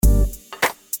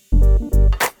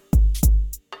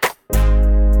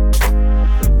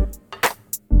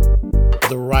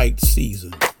right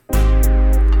season. When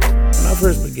I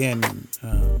first began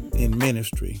in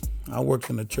ministry, I worked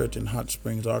in a church in Hot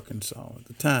Springs, Arkansas. At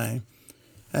the time,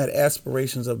 I had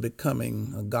aspirations of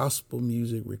becoming a gospel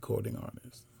music recording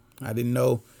artist. I didn't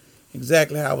know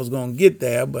exactly how I was going to get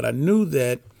there, but I knew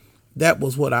that that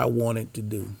was what I wanted to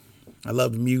do. I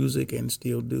loved music and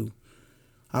still do.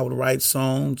 I would write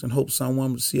songs and hope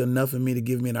someone would see enough in me to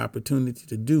give me an opportunity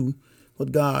to do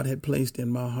what God had placed in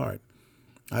my heart.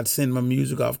 I'd send my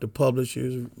music off to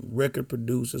publishers, record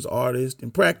producers, artists,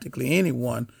 and practically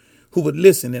anyone who would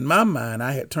listen. In my mind,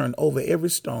 I had turned over every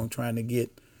stone trying to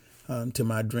get to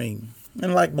my dream.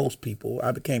 And like most people,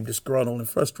 I became disgruntled and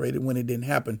frustrated when it didn't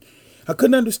happen. I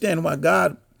couldn't understand why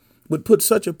God would put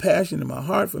such a passion in my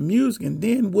heart for music and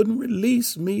then wouldn't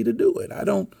release me to do it. I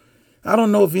don't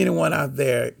know if anyone out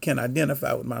there can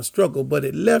identify with my struggle, but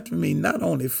it left me not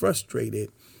only frustrated,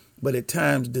 but at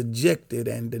times dejected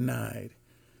and denied.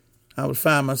 I would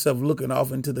find myself looking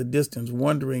off into the distance,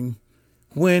 wondering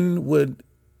when would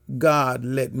God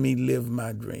let me live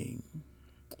my dream.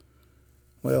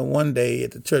 Well, one day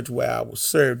at the church where I was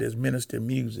served as minister of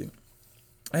music,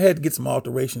 I had to get some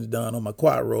alterations done on my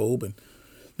choir robe, and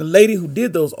the lady who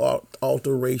did those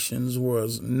alterations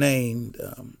was named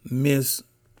Miss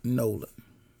Nolan.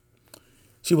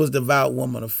 She was a devout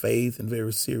woman of faith and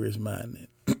very serious-minded.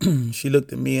 She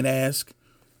looked at me and asked,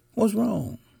 "What's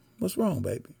wrong? What's wrong,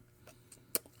 baby?"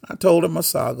 I told her my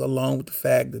saga, along with the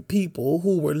fact that people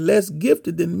who were less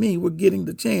gifted than me were getting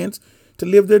the chance to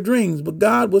live their dreams, but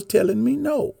God was telling me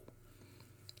no.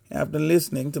 After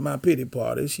listening to my pity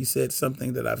party, she said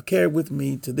something that I've carried with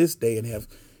me to this day and have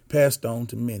passed on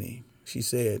to many. She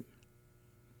said,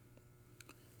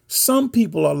 "Some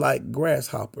people are like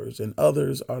grasshoppers and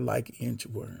others are like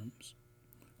inchworms.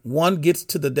 One gets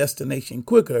to the destination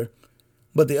quicker,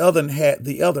 but the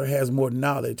other has more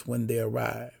knowledge when they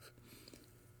arrive.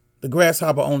 The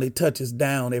grasshopper only touches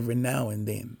down every now and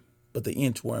then, but the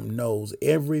inchworm knows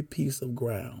every piece of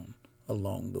ground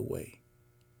along the way."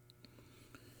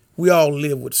 We all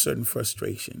live with certain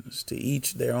frustrations, to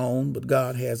each their own, but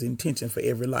God has intention for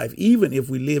every life, even if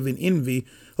we live in envy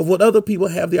of what other people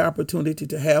have the opportunity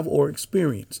to have or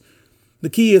experience.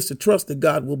 The key is to trust that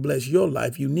God will bless your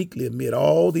life uniquely amid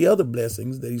all the other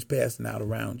blessings that he's passing out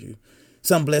around you.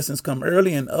 Some blessings come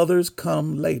early and others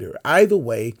come later. Either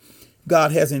way,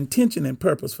 God has intention and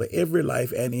purpose for every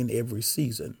life and in every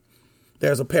season.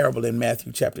 There's a parable in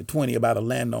Matthew chapter 20 about a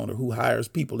landowner who hires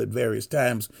people at various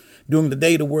times during the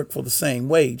day to work for the same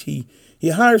wage. He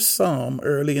hires some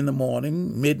early in the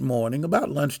morning, mid-morning,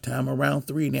 about lunchtime, around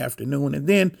 3 in the afternoon, and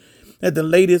then at the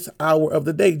latest hour of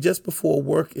the day, just before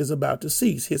work is about to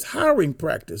cease. His hiring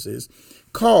practices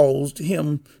caused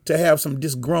him to have some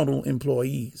disgruntled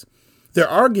employees. Their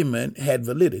argument had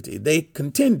validity. They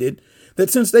contended that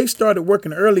since they started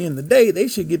working early in the day, they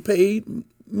should get paid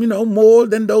more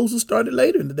than those who started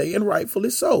later in the day, and rightfully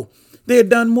so. They had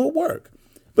done more work.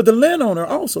 But the landowner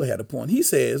also had a point. He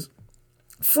says,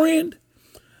 "Friend,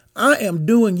 I am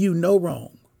doing you no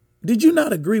wrong. Did you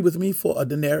not agree with me for a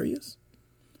denarius?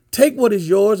 Take what is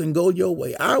yours and go your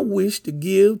way. I wish to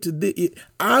give to this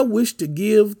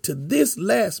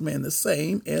last man the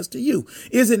same as to you.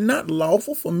 Is it not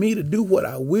lawful for me to do what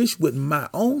I wish with my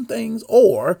own things,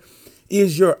 or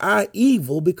is your eye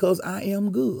evil because I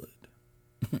am good?"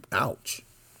 Ouch.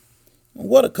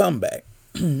 What a comeback.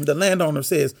 The landowner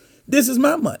says, "This is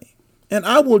my money, and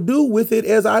I will do with it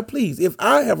as I please. If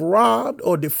I have robbed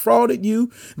or defrauded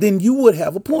you, then you would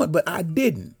have a point, but I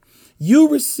didn't. You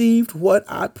received what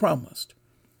I promised."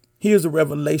 Here's a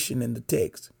revelation in the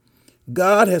text.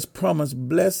 God has promised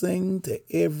blessing to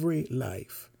every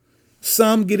life.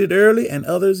 Some get it early and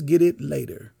others get it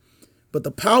later. But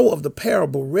the power of the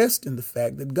parable rests in the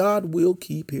fact that God will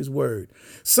keep his word.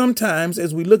 Sometimes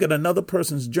as we look at another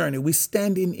person's journey, we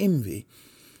stand in envy.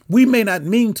 We may not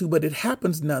mean to, but it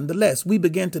happens nonetheless. We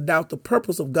begin to doubt the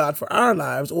purpose of God for our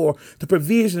lives or the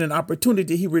provision and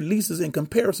opportunity he releases in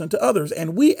comparison to others.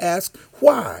 And we ask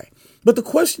why. But the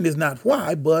question is not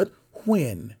why, but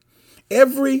when.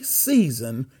 Every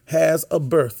season has a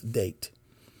birth date.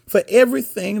 For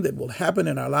everything that will happen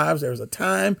in our lives, there's a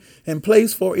time and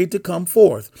place for it to come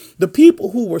forth. The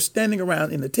people who were standing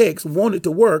around in the text wanted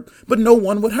to work, but no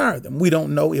one would hire them. We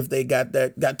don't know if they got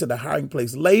to the hiring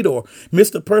place late or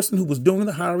missed the person who was doing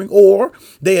the hiring, or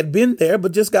they had been there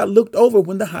but just got looked over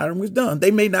when the hiring was done.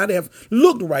 They may not have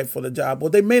looked right for the job, or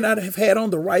they may not have had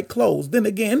on the right clothes. Then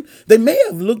again, they may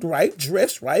have looked right,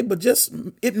 dressed right, but just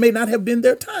it may not have been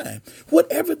their time.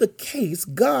 Whatever the case,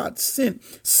 God sent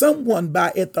someone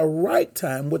by at the right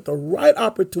time with the right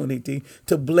opportunity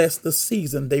to bless the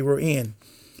season they were in.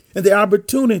 And the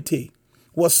opportunity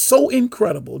was so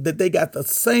incredible that they got the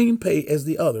same pay as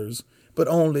the others, but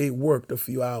only worked a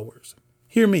few hours.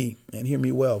 Hear me, and hear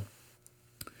me well.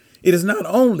 It is not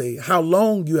only how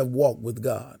long you have walked with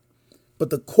God, but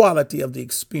the quality of the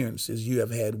experiences you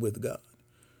have had with God.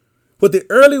 What the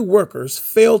early workers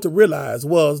failed to realize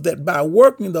was that by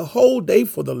working the whole day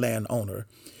for the landowner,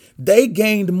 they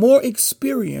gained more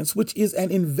experience, which is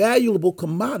an invaluable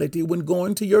commodity when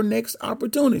going to your next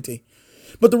opportunity.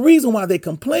 But the reason why they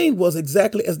complained was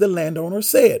exactly as the landowner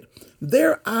said.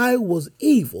 Their eye was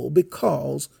evil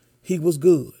because he was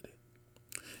good.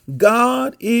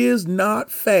 God is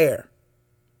not fair.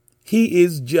 He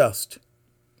is just.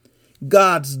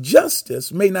 God's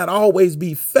justice may not always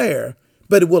be fair,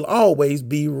 but it will always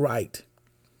be right.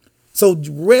 So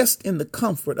rest in the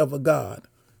comfort of a God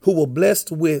who will bless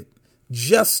with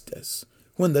justice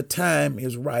when the time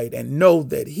is right, and know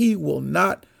that he will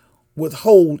not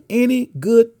withhold any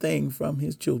good thing from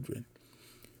his children.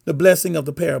 The blessing of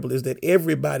the parable is that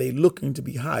everybody looking to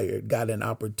be hired got an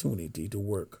opportunity to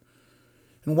work.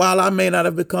 And while I may not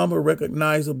have become a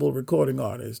recognizable recording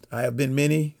artist, I have been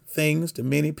many things to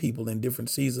many people in different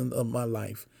seasons of my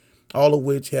life, all of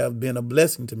which have been a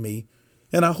blessing to me,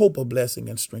 and I hope a blessing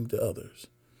and strength to others.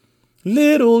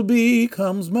 Little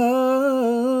becomes much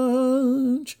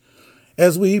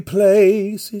as we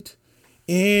place it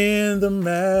in the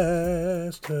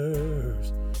Master's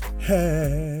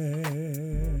hands.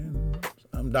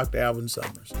 I'm Dr. Alvin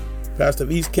Summers, pastor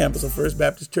of East Campus of First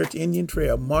Baptist Church, Indian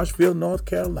Trail, Marshville, North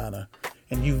Carolina,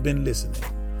 and you've been listening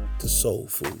to Soul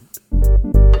Food.